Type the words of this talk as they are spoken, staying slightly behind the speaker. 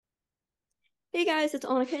Hey guys, it's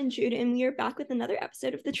Annika and Jude, and we are back with another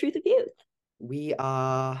episode of The Truth of Youth. We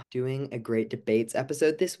are doing a great debates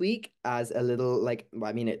episode this week as a little well,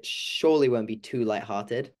 I mean, it surely won't be too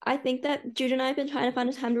lighthearted. I think that Jude and I have been trying to find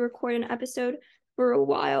a time to record an episode for a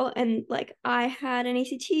while, and I had an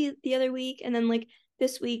ACT the other week, and then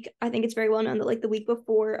this week, I think it's very well known that the week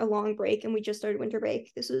before a long break, and we just started winter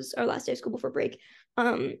break. This was our last day of school before break.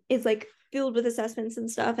 Is filled with assessments and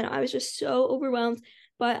stuff, and I was just so overwhelmed.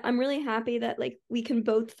 But I'm really happy that we can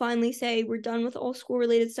both finally say we're done with all school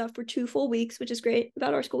related stuff for 2 full weeks, which is great.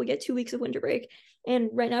 About our school, we get 2 weeks of winter break. And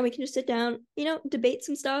right now we can just sit down, debate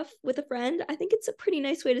some stuff with a friend. I think it's a pretty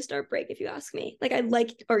nice way to start break, if you ask me. I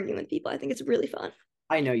like arguing with people. I think it's really fun.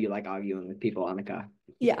 I know you like arguing with people, Annika.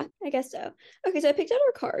 Yeah, I guess so. Okay, so I picked out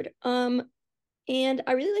our card. And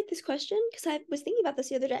I really like this question because I was thinking about this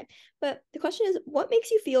the other day. But the question is, what makes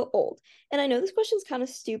you feel old? And I know this question is kind of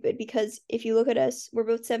stupid because if you look at us, we're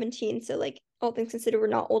both 17, so all things considered, we're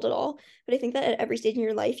not old at all. But I think that at every stage in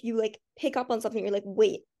your life, you pick up on something. You're like,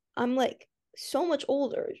 wait, I'm so much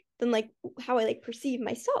older than how I perceive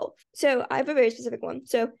myself. So I have a very specific one.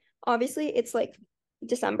 So obviously it's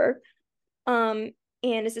December. Um,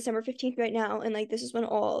 and it's December 15th right now. And this is when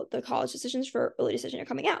all the college decisions for early decision are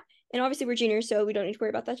coming out. And obviously we're juniors, so we don't need to worry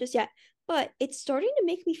about that just yet. But it's starting to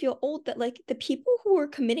make me feel old that the people who are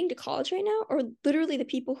committing to college right now are literally the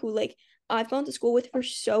people who I've gone to school with for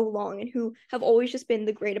so long and who have always just been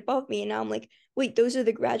the grade above me. And now I'm like, wait, those are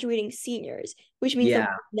the graduating seniors, which means that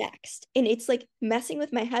Yeah. next. And it's messing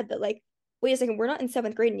with my head that wait a second, we're not in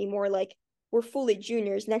seventh grade anymore. We're fully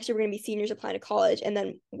juniors. Next year, we're going to be seniors applying to college, and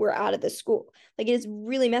then we're out of the school. It is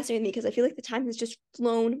really messing with me because I feel like the time has just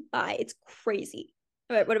flown by. It's crazy.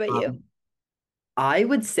 All right, what about you? Um, I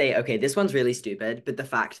would say, okay, this one's really stupid, but the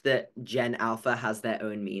fact that Gen Alpha has their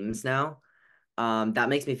own memes now, that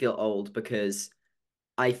makes me feel old because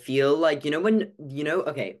I feel like,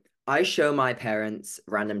 okay, I show my parents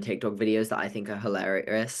random TikTok videos that I think are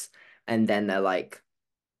hilarious, and then they're like,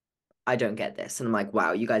 I don't get this. And I'm like,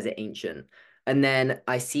 wow, you guys are ancient. And then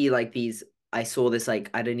I see I saw this, I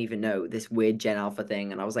don't even know, this weird Gen Alpha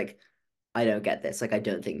thing. And I was like, I don't get this. I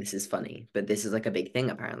don't think this is funny. But this is a big thing,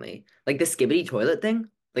 apparently. Like the Skibbity toilet thing,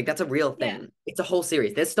 that's a real Yeah. thing. It's a whole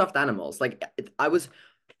series. There's stuffed animals. I was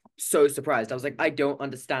so surprised. I was like, I don't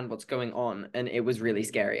understand what's going on. And it was really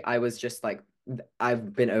scary. I was just like,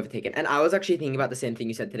 I've been overtaken. And I was actually thinking about the same thing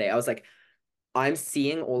you said today. I was like, I'm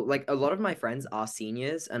seeing all a lot of my friends are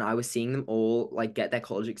seniors, and I was seeing them all get their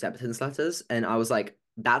college acceptance letters, and I was like,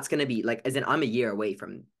 that's gonna be as in I'm a year away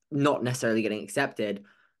from not necessarily getting accepted,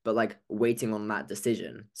 but waiting on that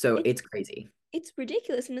decision. So It's it's crazy. it's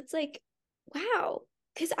ridiculous, and it's wow,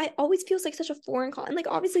 because I always feels like such a foreign con. And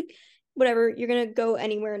obviously, whatever, you're gonna go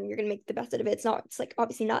anywhere and you're gonna make the best out of it. It's not. It's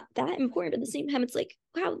obviously not that important, but at the same time, it's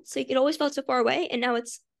wow. It's it always felt so far away, and now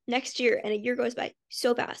it's next year, and a year goes by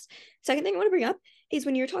so fast. Second thing I want to bring up is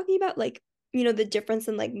when you're talking about the difference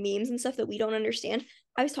in memes and stuff that we don't understand.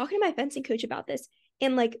 I was talking to my fencing coach about this,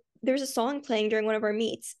 and there's a song playing during one of our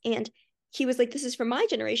meets, and he was like, this is from my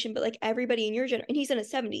generation, but everybody in your generation, and he's in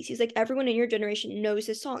his 70s. He's like, everyone in your generation knows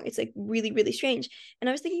this song. It's really, really strange. And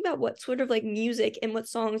I was thinking about what sort of music and what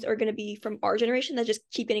songs are going to be from our generation that just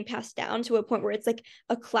keep getting passed down to a point where it's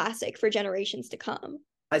a classic for generations to come.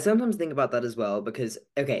 I sometimes think about that as well because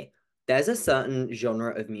okay, there's a certain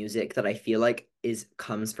genre of music that I feel like is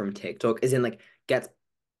comes from TikTok, is in gets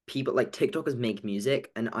people TikTokers make music,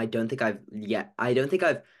 and I don't think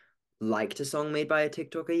I've liked a song made by a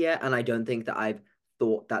TikToker yet, and I don't think that I've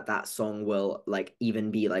thought that that song will even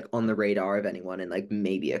be on the radar of anyone in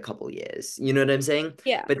maybe a couple years. You know what I'm saying?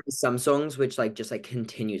 Yeah. But there's some songs which just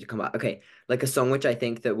continue to come out. Okay, like a song which I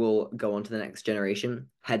think that will go on to the next generation,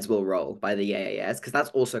 Heads Will Roll by the Yeah Yeah Yeahs, because that's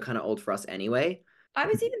also kind of old for us anyway. I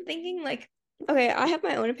was even thinking okay, I have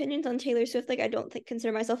my own opinions on Taylor Swift. I don't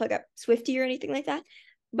consider myself a Swiftie or anything like that.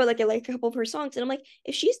 But I like a couple of her songs. And I'm like,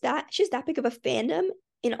 if she's that big of a fandom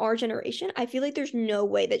in our generation, I feel like there's no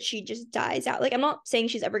way that she just dies out. I'm not saying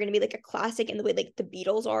she's ever gonna be a classic in the way the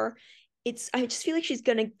Beatles are. I just feel like she's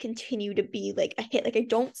gonna continue to be a hit. I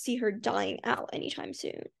don't see her dying out anytime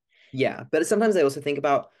soon. Yeah, but sometimes I also think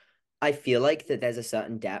about, I feel like that there's a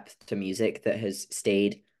certain depth to music that has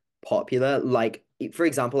stayed popular. For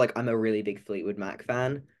example, I'm a really big Fleetwood Mac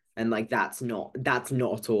fan, and that's not at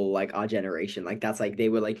all our generation. That's they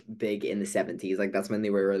were big in the 70s. That's when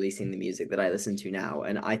they were releasing the music that I listen to now.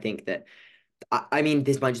 And I think that I mean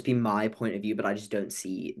this might just be my point of view, but I just don't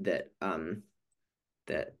see that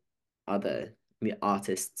other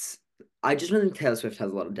artists. I just don't think Taylor Swift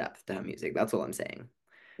has a lot of depth to her music. That's all I'm saying.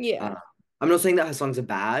 Yeah. Uh, I'm not saying that her songs are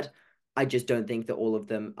bad. I just don't think that all of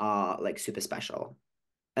them are super special.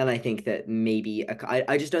 And I think that maybe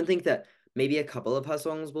I just don't think that maybe a couple of her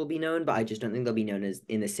songs will be known, but I just don't think they'll be known as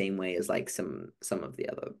in the same way as like some of the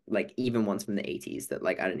other, like even ones from the 80s that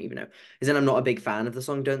like I don't even know. Because then I'm not a big fan of the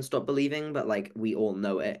song Don't Stop Believing, but like we all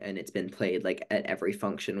know it and it's been played like at every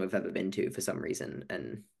function we've ever been to for some reason,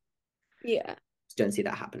 and Yeah. just don't see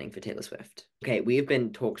that happening for Taylor Swift. Okay, we have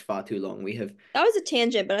been talked far too long. We have That was a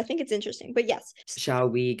tangent, but I think it's interesting. But yes. Shall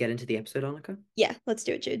we get into the episode, Annika? Yeah, let's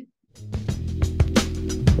do it, Jude.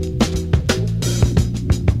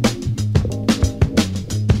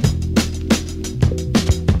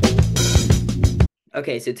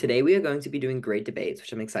 Okay, so today we are going to be doing great debates,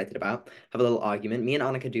 which I'm excited about. Have a little argument. Me and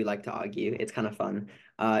Annika do like to argue. It's kind of fun.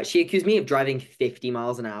 She accused me of driving 50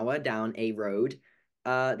 miles an hour down a road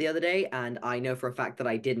the other day, and I know for a fact that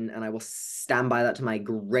I didn't, and I will stand by that to my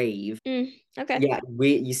grave. Okay. Yeah,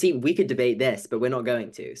 you see, we could debate this, but we're not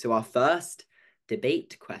going to. So our first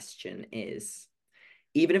debate question is,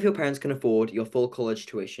 even if your parents can afford your full college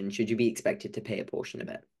tuition, should you be expected to pay a portion of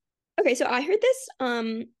it? Okay, so I heard this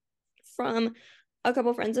from a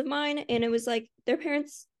couple friends of mine, and it was like their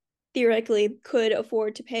parents theoretically could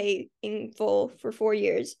afford to pay in full for 4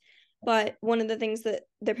 years. But one of the things that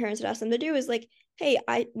their parents had asked them to do is like, hey,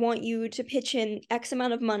 I want you to pitch in X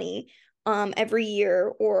amount of money every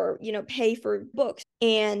year, or pay for books.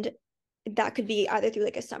 And that could be either through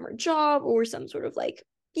like a summer job or some sort of like,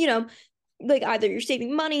 you know, like either you're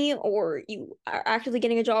saving money or you are actively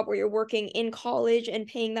getting a job, or you're working in college and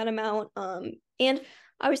paying that amount. And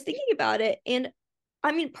I was thinking about it, and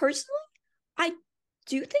I mean, personally, I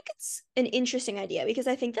do think it's an interesting idea because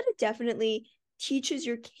I think that it definitely teaches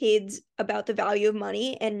your kids about the value of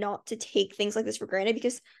money and not to take things like this for granted.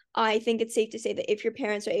 Because I think it's safe to say that if your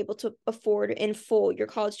parents are able to afford in full your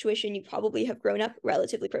college tuition, you probably have grown up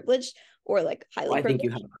relatively privileged or like highly Well, I think you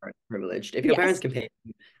privileged. have privileged. If your parents Yes. can pay,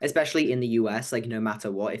 especially in the US, like no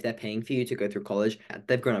matter what, if they're paying for you to go through college,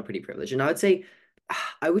 they've grown up pretty privileged. And I would say,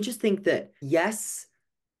 I would just think that yes,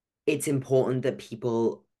 it's important that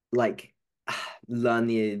people like learn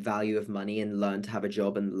the value of money and learn to have a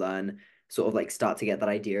job and learn sort of like start to get that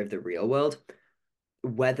idea of the real world.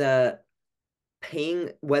 Whether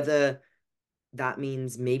whether that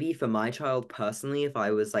means maybe for my child personally, if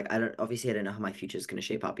I was like, obviously I don't know how my future is going to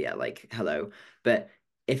shape up yet, like, hello. But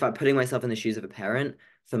if I'm putting myself in the shoes of a parent,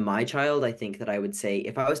 for my child, I think that I would say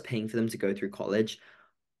if I was paying for them to go through college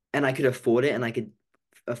and I could afford it and I could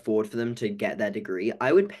afford for them to get their degree,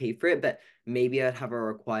 I would pay for it, but maybe I'd have a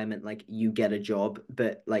requirement like you get a job,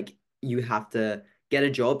 but like you have to get a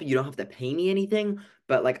job. You don't have to pay me anything,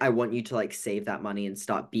 but like I want you to like save that money and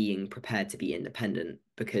start being prepared to be independent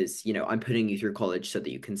because, I'm putting you through college so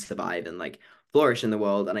that you can survive and like flourish in the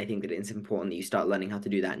world. And I think that it's important that you start learning how to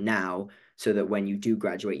do that now so that when you do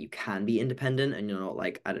graduate, you can be independent and you're not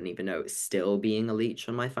like, I don't even know, still being a leech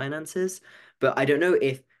on my finances. But I don't know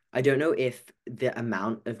if the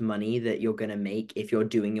amount of money that you're going to make if you're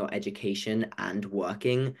doing your education and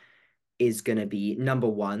working is going to be number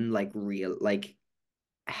one, like real, like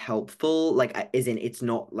helpful, like is in it's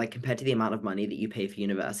not like compared to the amount of money that you pay for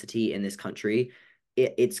university in this country,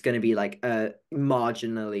 it's going to be like a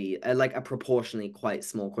marginally, like a proportionally quite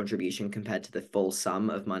small contribution compared to the full sum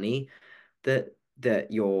of money that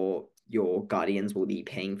your guardians will be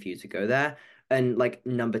paying for you to go there. And like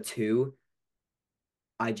number two,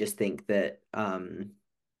 I just think that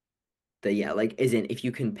yeah, like isn't if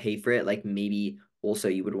you can pay for it, like maybe also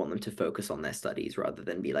you would want them to focus on their studies rather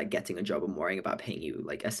than be like getting a job and worrying about paying you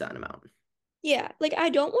like a certain amount. Yeah, like I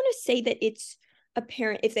don't want to say that it's a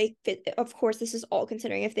parent if they fit. Of course, this is all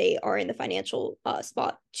considering if they are in the financial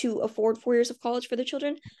spot to afford 4 years of college for their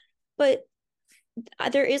children. But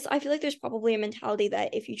I feel like there's probably a mentality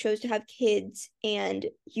that if you chose to have kids and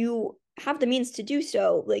you have the means to do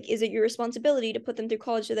so, like, is it your responsibility to put them through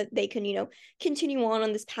college so that they can, continue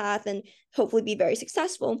on this path and hopefully be very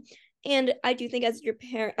successful? And I do think as a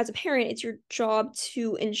parent, it's your job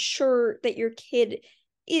to ensure that your kid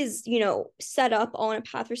is, set up on a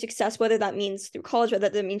path for success, whether that means through college, whether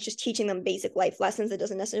that means just teaching them basic life lessons that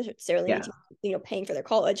doesn't necessarily mean, Yeah. paying for their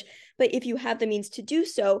college. But if you have the means to do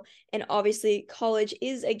so, and obviously college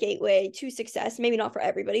is a gateway to success, maybe not for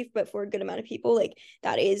everybody, but for a good amount of people, like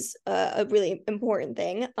that is a really important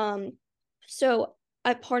thing. So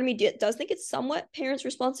a part of me does think it's somewhat parents'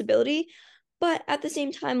 responsibility, but at the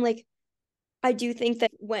same time, like I do think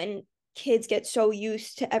that when kids get so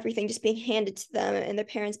used to everything just being handed to them and their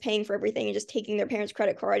parents paying for everything and just taking their parents'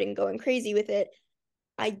 credit card and going crazy with it,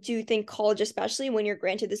 I do think college, especially when you're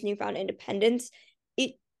granted this newfound independence,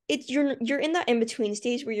 it it's you're in that in between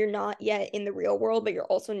stage where you're not yet in the real world, but you're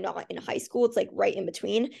also not in high school. It's like right in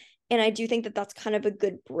between. And I do think that that's kind of a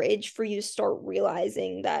good bridge for you to start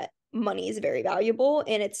realizing that money is very valuable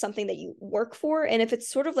and it's something that you work for. And if it's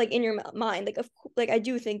sort of like in your mind, like I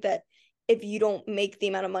do think that if you don't make the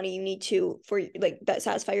amount of money you need to for like that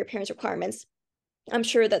satisfy your parents' requirements, I'm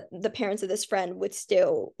sure that the parents of this friend would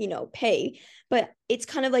still, pay. But it's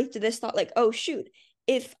kind of like this thought, like, oh, shoot,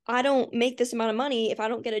 if I don't make this amount of money, if I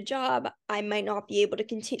don't get a job, I might not be able to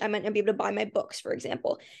continue. I might not be able to buy my books, for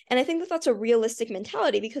example. And I think that that's a realistic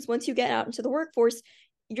mentality because once you get out into the workforce,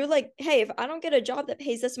 you're like, hey, if I don't get a job that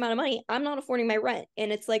pays this amount of money, I'm not affording my rent.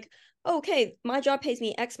 And it's like, okay, my job pays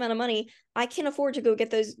me X amount of money. I can't afford to go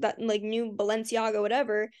get that like new Balenciaga,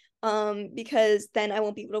 whatever, because then I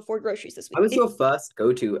won't be able to afford groceries this How week. was your first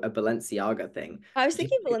go to a Balenciaga thing? I was Did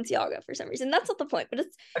thinking you... Balenciaga for some reason. That's not the point, but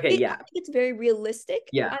Okay, I yeah. think it's very realistic.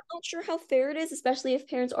 Yeah. I'm not sure how fair it is, especially if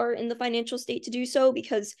parents are in the financial state to do so,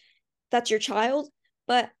 because that's your child.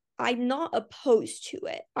 But I'm not opposed to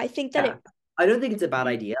it. I think that Yeah. it I don't think it's a bad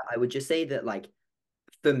idea. I would just say that like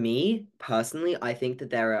for me personally, I think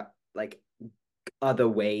that there are like other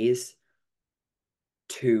ways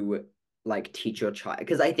to like teach your child,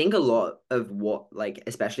 because I think a lot of what, like,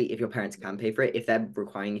 especially if your parents can pay for it, if they're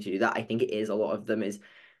requiring you to do that, I think it is a lot of them is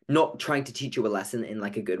not trying to teach you a lesson in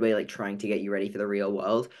like a good way, like trying to get you ready for the real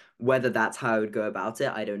world. Whether that's how I would go about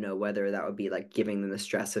it, I don't know. Whether that would be like giving them the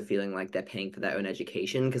stress of feeling like they're paying for their own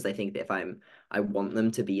education, because I think that if I want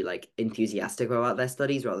them to be like enthusiastic about their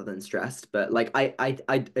studies rather than stressed. But like I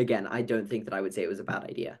again, I don't think that I would say it was a bad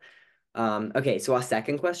idea. Okay, so our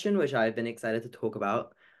second question, which I've been excited to talk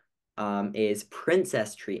about, is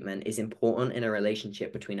princess treatment is important in a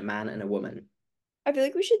relationship between a man and a woman. I feel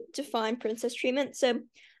like we should define princess treatment. So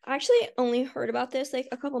I actually only heard about this like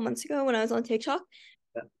a couple months ago when I was on TikTok.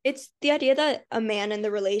 Yeah. It's the idea that a man in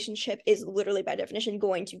the relationship is literally by definition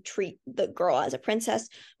going to treat the girl as a princess,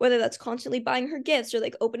 whether that's constantly buying her gifts or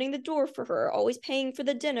like opening the door for her, always paying for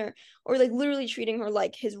the dinner, or like literally treating her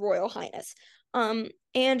like his royal highness.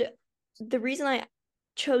 And the reason I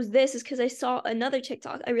chose this is because I saw another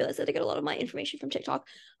TikTok. I realized that I get a lot of my information from TikTok.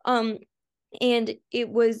 And it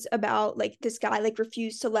was about like this guy like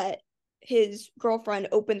refused to let his girlfriend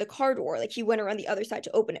open the car door. Like he went around the other side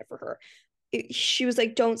to open it for her. She was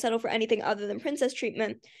like, don't settle for anything other than princess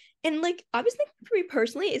treatment. And like, I was thinking for me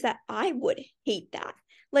personally, is that I would hate that.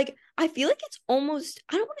 Like, I feel like it's almost,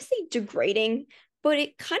 I don't want to say degrading, but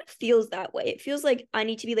it kind of feels that way. It feels like I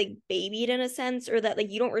need to be like babied in a sense, or that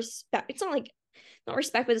like you don't respect, it's not like, not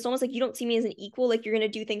respect, but it's almost like you don't see me as an equal, like you're gonna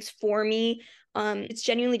do things for me. It's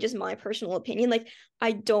genuinely just my personal opinion. Like,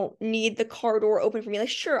 I don't need the car door open for me. Like,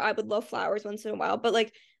 sure, I would love flowers once in a while, but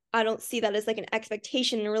like I don't see that as like an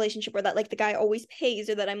expectation in a relationship where that like the guy always pays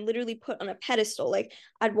or that I'm literally put on a pedestal. Like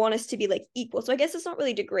I'd want us to be like equal. So I guess it's not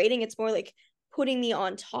really degrading. It's more like putting me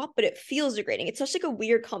on top, but it feels degrading. It's such like a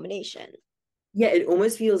weird combination. Yeah, it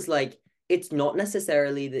almost feels like it's not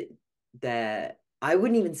necessarily that I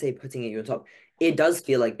wouldn't even say putting you on top. It does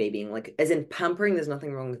feel like babying, like as in pampering, there's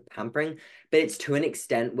nothing wrong with pampering, but it's to an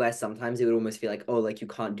extent where sometimes it would almost feel like, oh, like you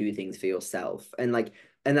can't do things for yourself.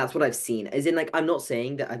 And that's what I've seen. As in, like, I'm not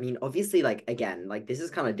saying that, I mean, obviously, like, again, like this is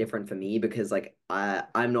kind of different for me because like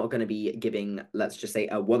I'm not gonna be giving, let's just say,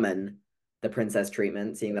 a woman the princess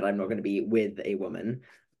treatment, seeing that I'm not gonna be with a woman,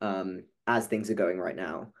 as things are going right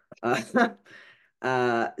now.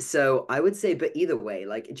 Uh, so I would say, but either way,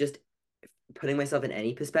 like just putting myself in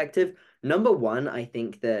any perspective, number one, I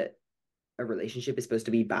think that a relationship is supposed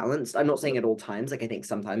to be balanced. I'm not saying at all times, like I think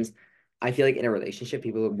sometimes I feel like in a relationship,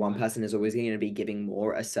 one person is always going to be giving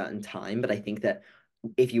more a certain time, but I think that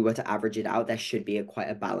if you were to average it out, there should be a quite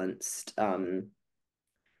a balanced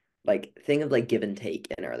like thing of like give and take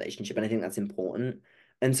in a relationship, and I think that's important.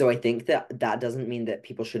 And so I think that that doesn't mean that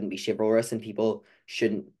people shouldn't be chivalrous and people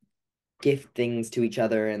shouldn't gift things to each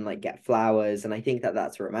other and like get flowers. And I think that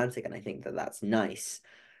that's romantic and I think that that's nice.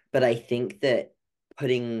 But I think that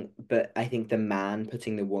but I think the man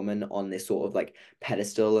putting the woman on this sort of like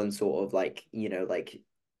pedestal and sort of like, like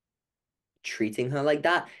treating her like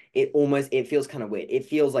that, it feels kind of weird. It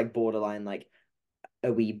feels like borderline like,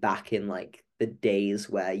 are we back in like the days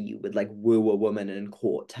where you would like woo a woman and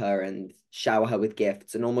court her and shower her with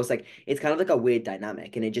gifts and almost like it's kind of like a weird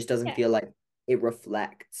dynamic and it just doesn't Yeah. feel like it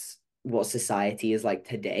reflects what society is like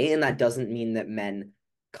today. And that doesn't mean that men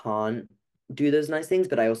can't do those nice things,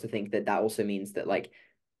 but I also think that that also means that like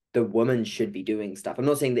the woman should be doing stuff. I'm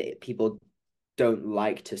not saying that people don't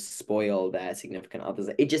like to spoil their significant others.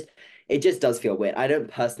 It just does feel weird. I don't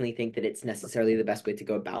personally think that it's necessarily the best way to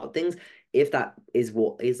go about things. if that is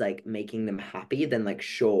what is like making them happy, then like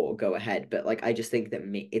sure, go ahead. But like I just think that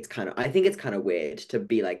it's kind of, I think it's kind of weird to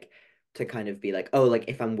be like, to kind of be like, oh, like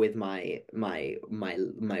if I'm with my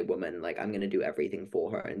woman, like I'm gonna do everything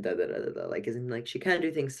for her and da da da da da. Like isn't like she can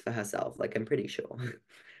do things for herself. Like I'm pretty sure.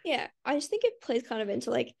 Yeah, I just think it plays kind of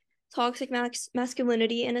into like toxic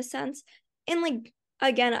masculinity in a sense. And like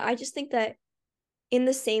again, I just think that in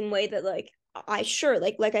the same way that like I sure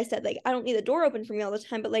like I said, like I don't need the door open for me all the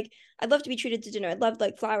time, but like I'd love to be treated to dinner. I'd love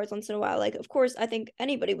like flowers once in a while. Like of course I think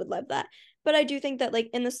anybody would love that. But I do think that like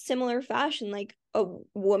in a similar fashion, like a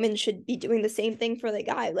woman should be doing the same thing for the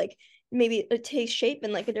guy. Like maybe it takes shape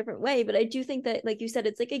in like a different way. But I do think that like you said,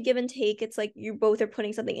 it's like a give and take. It's like you both are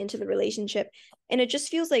putting something into the relationship. And it just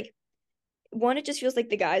feels like one, it just feels like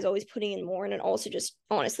the guy's always putting in more, and it also just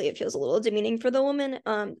honestly it feels a little demeaning for the woman.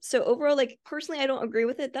 So overall, like personally, I don't agree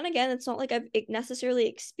with it. Then again, it's not like I've necessarily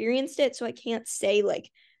experienced it, so I can't say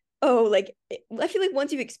like, oh, like I feel like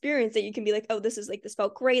once you've experienced it, you can be like, oh, this is like this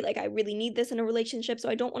felt great, like I really need this in a relationship. So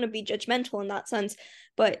I don't want to be judgmental in that sense,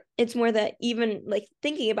 but it's more that even like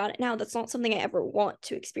thinking about it now, that's not something I ever want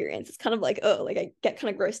to experience. It's kind of like, oh, like I get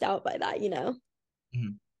kind of grossed out by that, you know?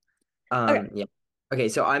 Mhm. Okay. Yeah. Okay,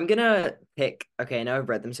 so I'm gonna pick. Okay, I know I've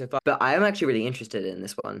read them so far, but I am actually really interested in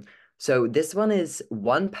this one. So this one is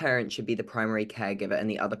one parent should be the primary caregiver and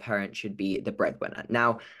the other parent should be the breadwinner.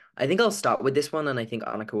 Now, I think I'll start with this one, and I think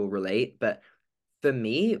Annika will relate. But for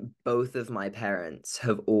me, both of my parents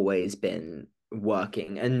have always been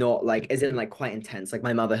working and not like, as in like quite intense. Like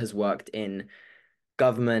my mother has worked in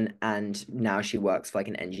government and now she works for like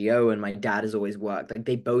an NGO, and my dad has always worked. Like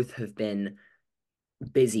they both have been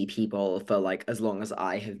busy people for like as long as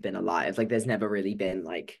I have been alive. Like there's never really been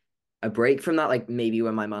like a break from that. Like maybe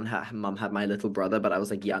when my mum had my little brother, but I was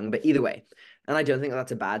like young. But either way, and I don't think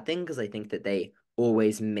that's a bad thing because I think that they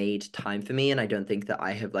always made time for me, and I don't think that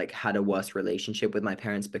I have like had a worse relationship with my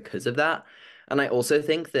parents because of that. And I also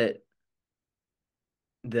think that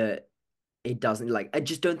it doesn't like I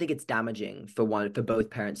just don't think it's damaging for one for both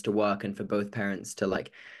parents to work and for both parents to like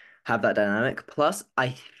have that dynamic. Plus, I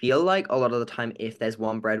feel like a lot of the time if there's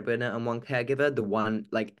one breadwinner and one caregiver, the one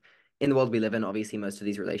like in the world we live in, obviously most of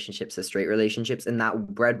these relationships are straight relationships, and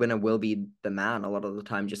that breadwinner will be the man a lot of the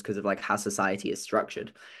time just because of like how society is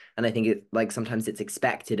structured. And I think it like sometimes it's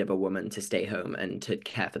expected of a woman to stay home and to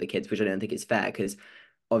care for the kids, which I don't think is fair because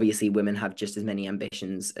obviously women have just as many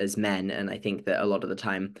ambitions as men, and I think that a lot of the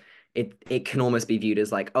time it can almost be viewed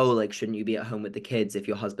as like, oh, like shouldn't you be at home with the kids if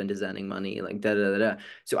your husband is earning money, like da da da da.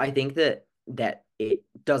 So I think that it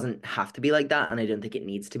doesn't have to be like that, and I don't think it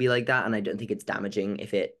needs to be like that, and I don't think it's damaging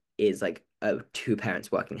if it is like a two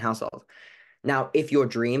parents working household. Now, if your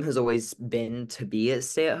dream has always been to be a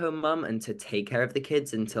stay-at-home mom and to take care of the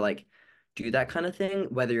kids and to like do that kind of thing,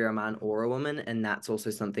 whether you're a man or a woman, and that's also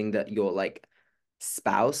something that your like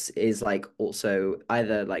spouse is like also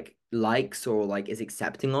either like likes or like is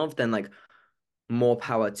accepting of, then like more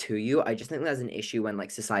power to you. I just think there's an issue when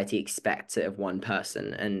like society expects it of one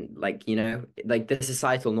person, and like like the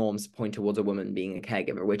societal norms point towards a woman being a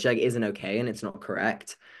caregiver, which like isn't okay and it's not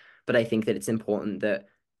correct. But I think that it's important that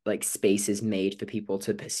like space is made for people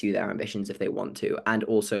to pursue their ambitions if they want to, and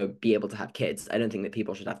also be able to have kids. I don't think that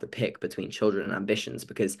people should have to pick between children and ambitions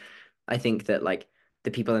because I think that like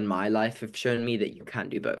the people in my life have shown me that you can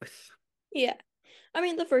do both. Yeah. I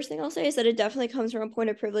mean, the first thing I'll say is that it definitely comes from a point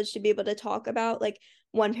of privilege to be able to talk about like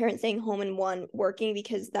one parent staying home and one working,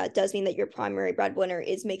 because that does mean that your primary breadwinner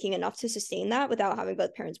is making enough to sustain that without having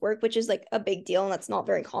both parents work, which is like a big deal and that's not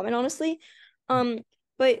very common, honestly. Um,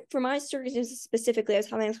 but for my circumstances specifically, I was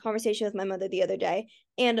having this conversation with my mother the other day,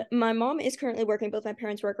 and my mom is currently working. Both my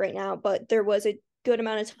parents work right now, but there was a good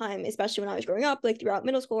amount of time, especially when I was growing up, like throughout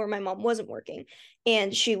middle school, where my mom wasn't working,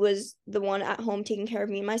 and she was the one at home taking care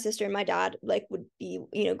of me and my sister, and my dad like would be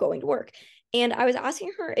going to work. And I was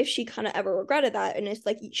asking her if she kind of ever regretted that, and if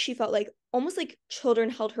like she felt like almost like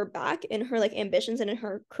children held her back in her like ambitions and in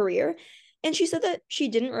her career. And she said that she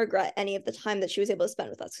didn't regret any of the time that she was able to spend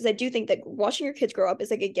with us, because I do think that watching your kids grow up is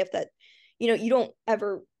like a gift that you don't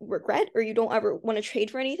ever regret or you don't ever want to trade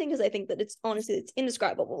for anything, because I think that it's honestly it's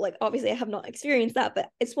indescribable. Like obviously I have not experienced that, but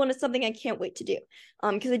it's something I can't wait to do.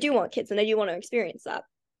 Because I do want kids and I do want to experience that.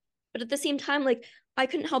 But at the same time, like I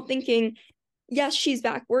couldn't help thinking, yes, she's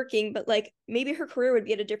back working, but like maybe her career would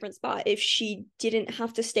be at a different spot if she didn't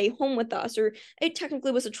have to stay home with us. Or it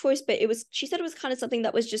technically was a choice, but she said it was kind of something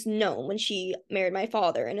that was just known when she married my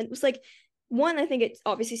father. And it was like, one, I think it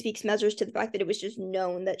obviously speaks measures to the fact that it was just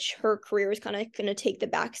known that her career was kind of going to take the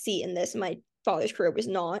back seat in this. My father's career was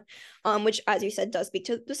not, which, as you said, does speak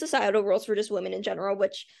to the societal roles for just women in general,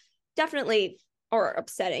 which definitely are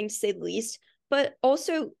upsetting to say the least. But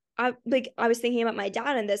also, I was thinking about my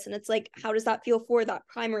dad in this, and it's like, how does that feel for that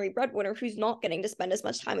primary breadwinner who's not getting to spend as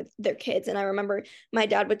much time with their kids? And I remember my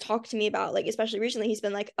dad would talk to me about, like, especially recently, he's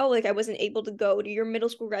been like, oh, like I wasn't able to go to your middle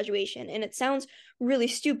school graduation. And it sounds really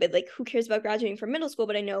stupid. Like, who cares about graduating from middle school?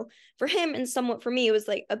 But I know for him and somewhat for me, it was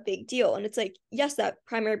like a big deal. And it's like, yes, that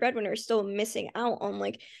primary breadwinner is still missing out on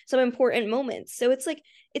like some important moments. So it's like,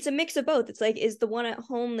 it's a mix of both. It's like, is the one at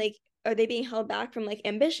home like, are they being held back from like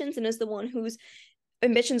ambitions, and is the one whose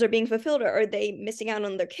ambitions are being fulfilled, or are they missing out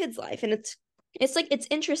on their kids' life? And it's like, it's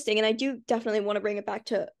interesting, and I do definitely want to bring it back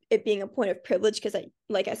to it being a point of privilege, because I,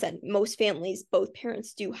 like I said, most families, both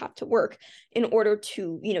parents do have to work in order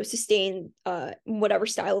to, you know, sustain whatever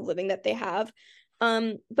style of living that they have.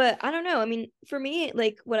 But I don't know, I mean, for me,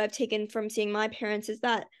 like what I've taken from seeing my parents is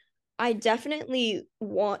that I definitely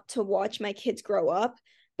want to watch my kids grow up,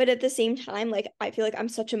 but at the same time, like I feel like I'm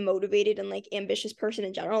such a motivated and like ambitious person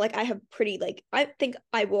in general. Like I have pretty, like I think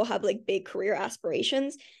I will have like big career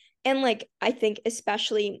aspirations, and like I think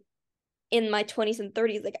especially in my 20s and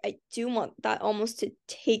 30s, like I do want that almost to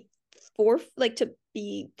take forth, like to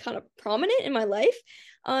be kind of prominent in my life.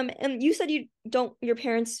 And you said you don't, your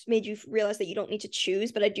parents made you realize that you don't need to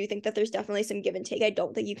choose, but I do think that there's definitely some give and take. I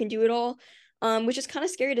don't think you can do it all. Which is kind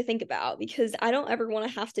of scary to think about, because I don't ever want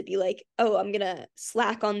to have to be like, oh, I'm gonna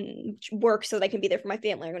slack on work so that I can be there for my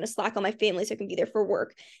family. I'm gonna slack on my family so I can be there for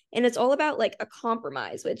work. And it's all about like a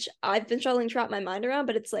compromise, which I've been struggling to wrap my mind around.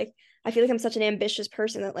 But it's like, I feel like I'm such an ambitious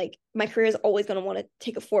person that like my career is always going to want to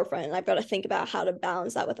take a forefront, and I've got to think about how to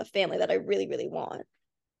balance that with a family that I really, really want.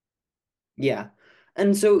 Yeah.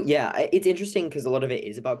 And so, yeah, it's interesting because a lot of it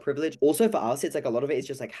is about privilege. Also, for us, it's like a lot of it is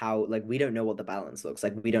just like how, like, we don't know what the balance looks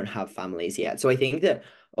like. We don't have families yet. So I think that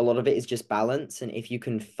a lot of it is just balance. And if you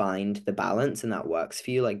can find the balance and that works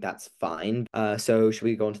for you, like, that's fine. So should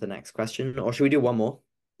we go on to the next question, or should we do one more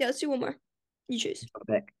Yeah, let's do one more. You choose.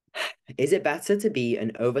 topic? Is it better to be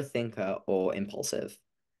an overthinker or impulsive?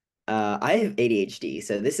 I have ADHD,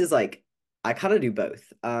 so this is like I kind of do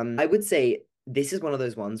both. I would say this is one of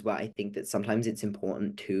those ones where I think that sometimes it's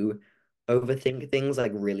important to overthink things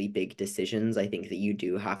like really big decisions. I think that you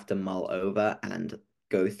do have to mull over and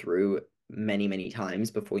go through many, many times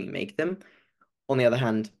before you make them. On the other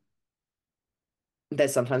hand,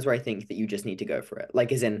 there's sometimes where I think that you just need to go for it.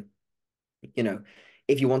 Like, as in, you know,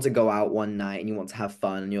 if you want to go out one night and you want to have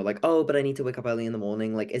fun and you're like, oh, but I need to wake up early in the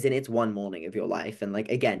morning, like, as in it's one morning of your life. And like,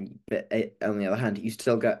 again, but on the other hand, you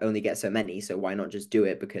still only get so many. So why not just do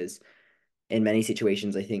it? Because in many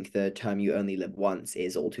situations, I think the term you only live once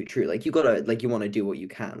is all too true. Like, you gotta, like, you want to do what you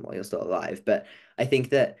can while you're still alive. But I think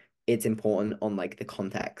that it's important on like the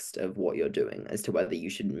context of what you're doing as to whether you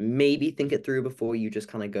should maybe think it through before you just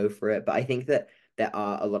kind of go for it. But I think that there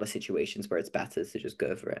are a lot of situations where it's better to just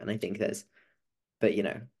go for it. And I think there's but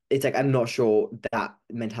it's like I'm not sure that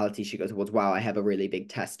mentality should go towards, wow, I have a really big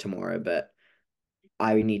test tomorrow, but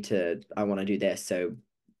I want to do this, so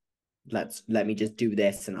let me just do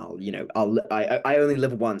this and I only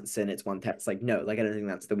live once and it's one test. Like, no, like I don't think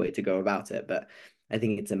that's the way to go about it. But I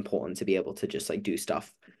think it's important to be able to just like do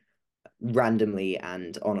stuff randomly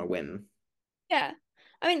and on a whim. Yeah.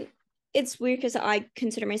 I mean, it's weird because I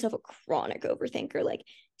consider myself a chronic overthinker. Like,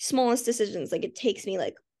 smallest decisions, like, it takes me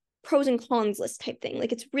like pros and cons list type thing.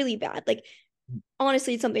 Like, it's really bad. Like,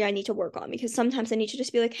 honestly, it's something I need to work on, because sometimes I need to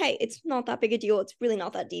just be like, hey, it's not that big a deal. It's really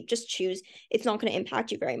not that deep. Just choose. It's not going to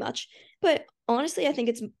impact you very much. But honestly, I think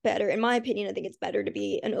it's better, in my opinion, I think it's better to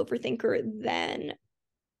be an overthinker than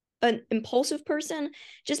an impulsive person,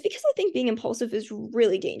 just because I think being impulsive is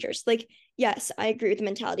really dangerous. Like, yes, I agree with the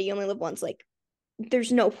mentality. You only live once. Like,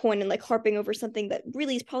 there's no point in like harping over something that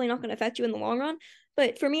really is probably not going to affect you in the long run.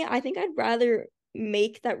 But for me, I think I'd rather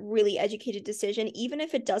make that really educated decision, even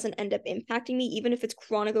if it doesn't end up impacting me, even if it's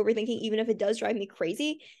chronic overthinking, even if it does drive me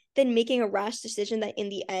crazy, than making a rash decision that in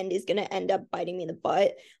the end is going to end up biting me in the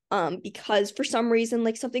butt. Because for some reason,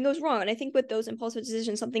 like something goes wrong. And I think with those impulsive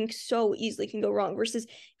decisions, something so easily can go wrong. Versus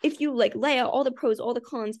if you like lay out all the pros, all the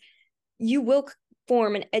cons, you will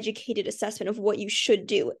form an educated assessment of what you should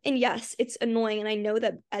do. And yes, it's annoying. And I know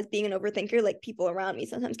that as being an overthinker, like people around me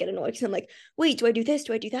sometimes get annoyed because I'm like, wait, do I do this?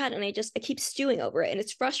 Do I do that? And I keep stewing over it. And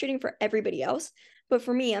it's frustrating for everybody else. But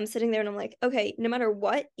for me, I'm sitting there and I'm like, okay, no matter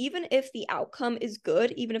what, even if the outcome is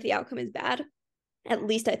good, even if the outcome is bad, at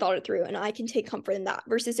least I thought it through, and I can take comfort in that.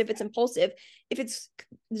 Versus if it's impulsive, if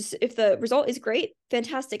the result is great,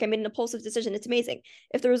 fantastic, I made an impulsive decision, it's amazing.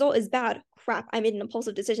 If the result is bad, crap, I made an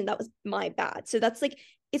impulsive decision, that was my bad. So that's like,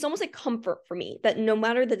 it's almost like comfort for me that no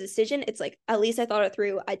matter the decision, it's like, at least I thought it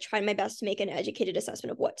through, I tried my best to make an educated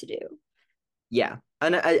assessment of what to do. Yeah.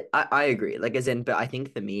 And I agree. Like, as in, but I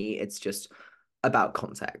think for me, it's just about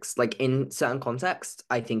context. Like in certain contexts,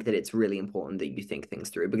 I think that it's really important that you think things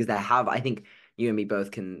through because I think you and me both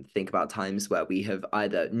can think about times where we have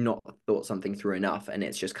either not thought something through enough and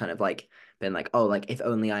it's just kind of like been like, oh, like if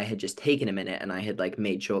only I had just taken a minute and I had like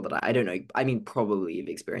made sure that I don't know. I mean, probably you've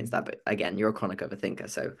experienced that, but again, you're a chronic overthinker.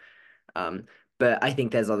 So, um, but I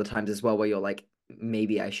think there's other times as well where you're like,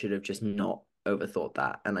 maybe I should have just not overthought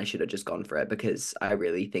that and I should have just gone for it because I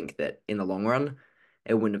really think that in the long run,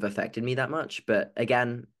 it wouldn't have affected me that much. But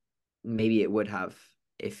again, maybe it would have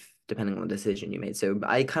if depending on the decision you made. So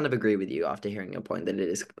I kind of agree with you after hearing your point that it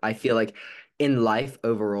is, I feel like in life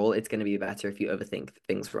overall, it's going to be better if you overthink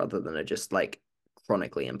things rather than are just like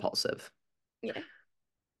chronically impulsive. Yeah.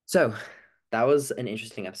 So that was an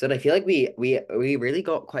interesting episode. I feel like we really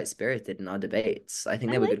got quite spirited in our debates. I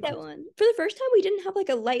think I they were like good that questions. one. For the first time, we didn't have like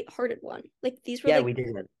a light-hearted one. Like these were Yeah, like, we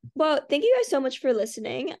did. well, thank you guys so much for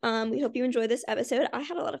listening. We hope you enjoyed this episode. I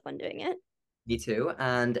had a lot of fun doing it. Me too.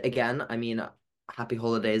 And again, I mean, happy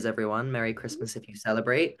holidays, everyone. Merry Mhm. Christmas if you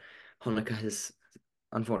celebrate. Hanukkah has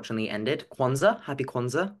unfortunately ended. Kwanzaa, happy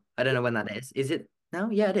Kwanzaa. I don't know when that is. Is it now?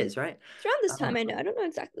 Yeah, it is, right? It's around this time, Um, I know. I don't know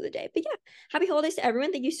exactly the day, but yeah. Happy holidays to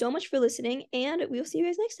everyone. Thank you so much for listening, and we will see you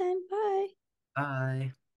guys next time. Bye.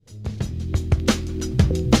 bye.